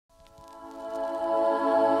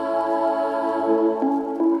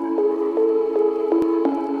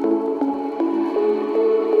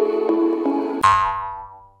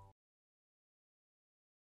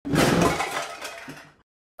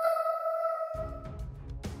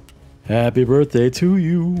Happy birthday to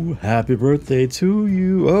you. Happy birthday to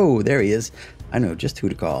you. Oh, there he is. I know just who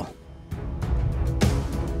to call.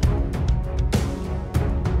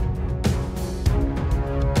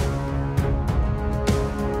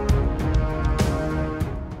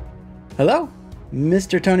 Hello,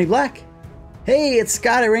 Mr. Tony Black. Hey, it's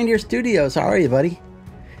Scott at Reindeer Studios. How are you, buddy?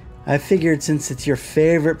 I figured since it's your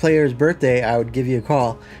favorite player's birthday, I would give you a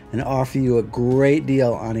call and offer you a great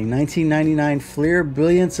deal on a 1999 Fleer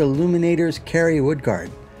Brilliance Illuminators Kerry Wood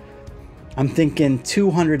card. I'm thinking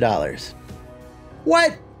 $200.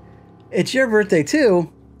 What? It's your birthday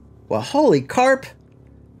too? Well, holy carp!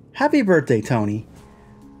 Happy birthday, Tony.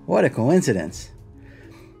 What a coincidence.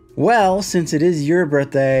 Well, since it is your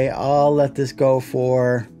birthday, I'll let this go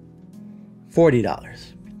for $40.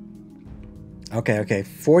 Okay,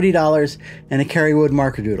 $40 and a Kerry Wood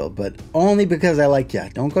marker doodle, but only because I like ya.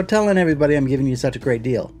 Don't go telling everybody I'm giving you such a great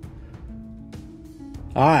deal.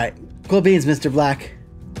 Alright, cool beans, Mr. Black.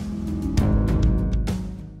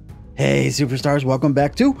 Hey, superstars, welcome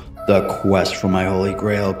back to The Quest for My Holy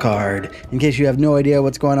Grail Card. In case you have no idea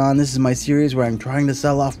what's going on, this is my series where I'm trying to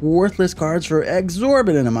sell off worthless cards for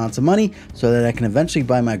exorbitant amounts of money so that I can eventually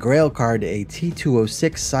buy my Grail card, a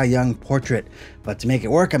T206 Cy Young portrait. But to make it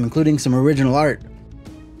work, I'm including some original art.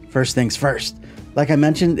 First things first. Like I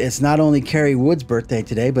mentioned, it's not only Kerry Wood's birthday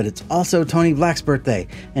today, but it's also Tony Black's birthday.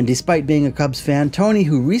 And despite being a Cubs fan, Tony,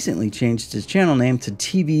 who recently changed his channel name to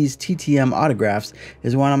TV's TTM Autographs,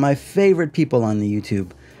 is one of my favorite people on the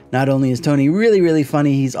YouTube. Not only is Tony really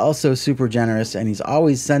funny, he's also super generous, and he's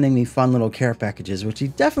always sending me fun little care packages, which he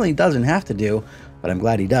definitely doesn't have to do, but I'm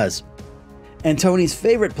glad he does. And Tony's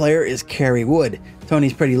favorite player is Kerry Wood.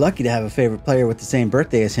 Tony's pretty lucky to have a favorite player with the same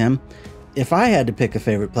birthday as him. If I had to pick a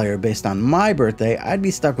favorite player based on my birthday, I'd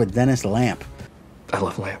be stuck with Dennis Lamp. I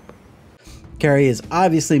love Lamp. Kerry is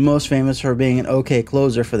obviously most famous for being an okay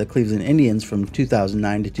closer for the Cleveland Indians from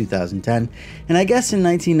 2009 to 2010, and I guess in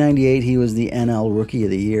 1998 he was the NL Rookie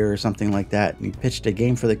of the Year or something like that. He pitched a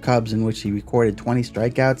game for the Cubs in which he recorded 20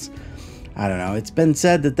 strikeouts. I don't know, it's been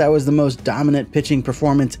said that that was the most dominant pitching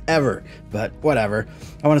performance ever, but whatever.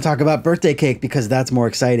 I want to talk about birthday cake because that's more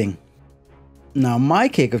exciting. Now, my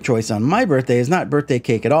cake of choice on my birthday is not birthday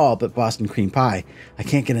cake at all, but Boston cream pie. I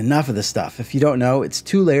can't get enough of this stuff. If you don't know, it's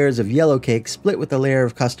 2 layers of yellow cake split with a layer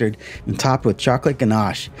of custard and topped with chocolate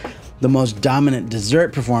ganache. The most dominant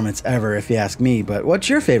dessert performance ever, if you ask me. But what's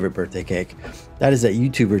your favorite birthday cake? That is that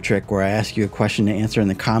YouTuber trick where I ask you a question to answer in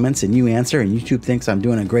the comments and you answer, and YouTube thinks I'm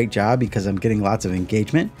doing a great job because I'm getting lots of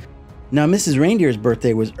engagement. Now, Mrs. Reindeer's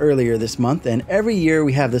birthday was earlier this month, and every year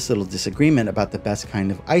we have this little disagreement about the best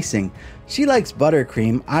kind of icing. She likes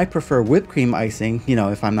buttercream. I prefer whipped cream icing, you know,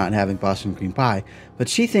 if I'm not having Boston cream pie. But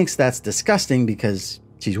she thinks that's disgusting because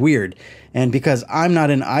she's weird. And because I'm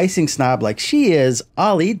not an icing snob like she is,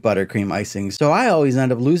 I'll eat buttercream icing, so I always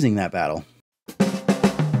end up losing that battle.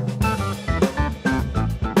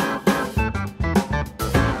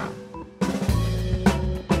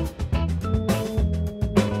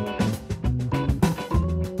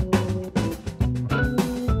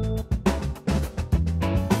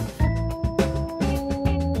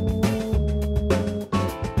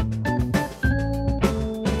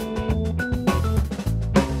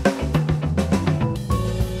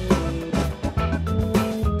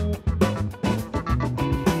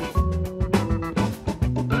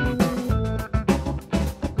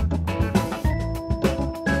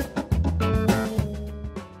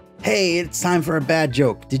 Hey, it's time for a bad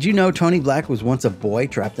joke. Did you know Tony Black was once a boy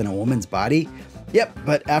trapped in a woman's body? Yep,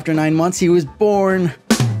 but after 9 months he was born.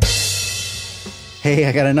 Hey,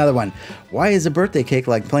 I got another one. Why is a birthday cake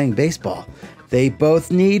like playing baseball? They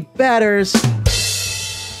both need batters.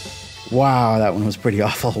 Wow, that one was pretty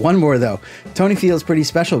awful. One more though. Tony feels pretty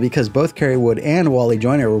special because both Kerry Wood and Wale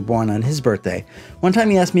Joyner were born on his birthday. One time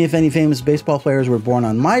he asked me if any famous baseball players were born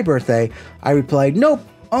on my birthday. I replied, nope,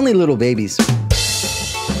 only little babies.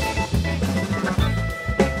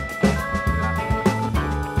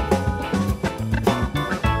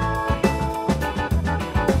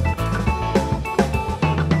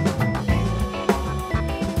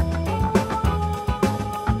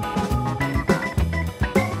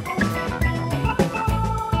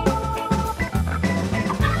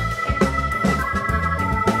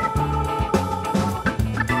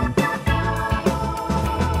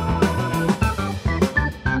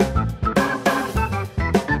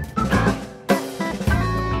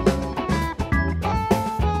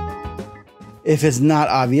 If it's not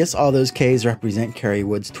obvious, all those Ks represent Kerry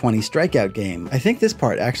Wood's 20 strikeout game. I think this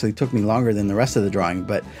part actually took me longer than the rest of the drawing,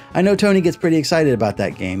 but I know Tony gets pretty excited about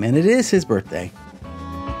that game, and it is his birthday.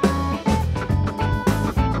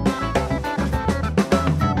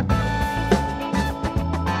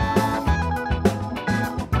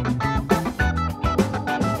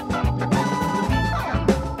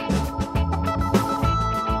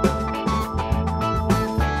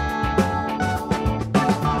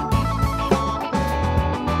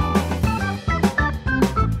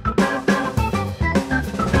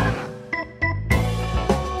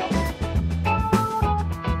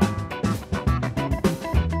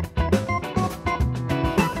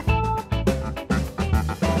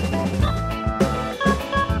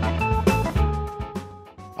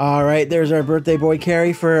 All right, there's our birthday boy,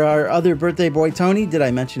 Kerry. For our other birthday boy, Tony, did I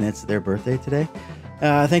mention it's their birthday today?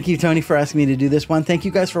 Thank you, Tony, for asking me to do this one. Thank you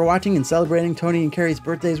guys for watching and celebrating Tony and Kerry's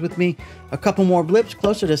birthdays with me. A couple more blips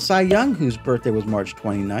closer to Cy Young, whose birthday was March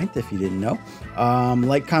 29th, if you didn't know.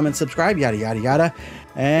 Like, comment, subscribe, yada, yada, yada,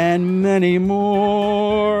 and many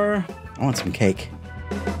more. I want some cake.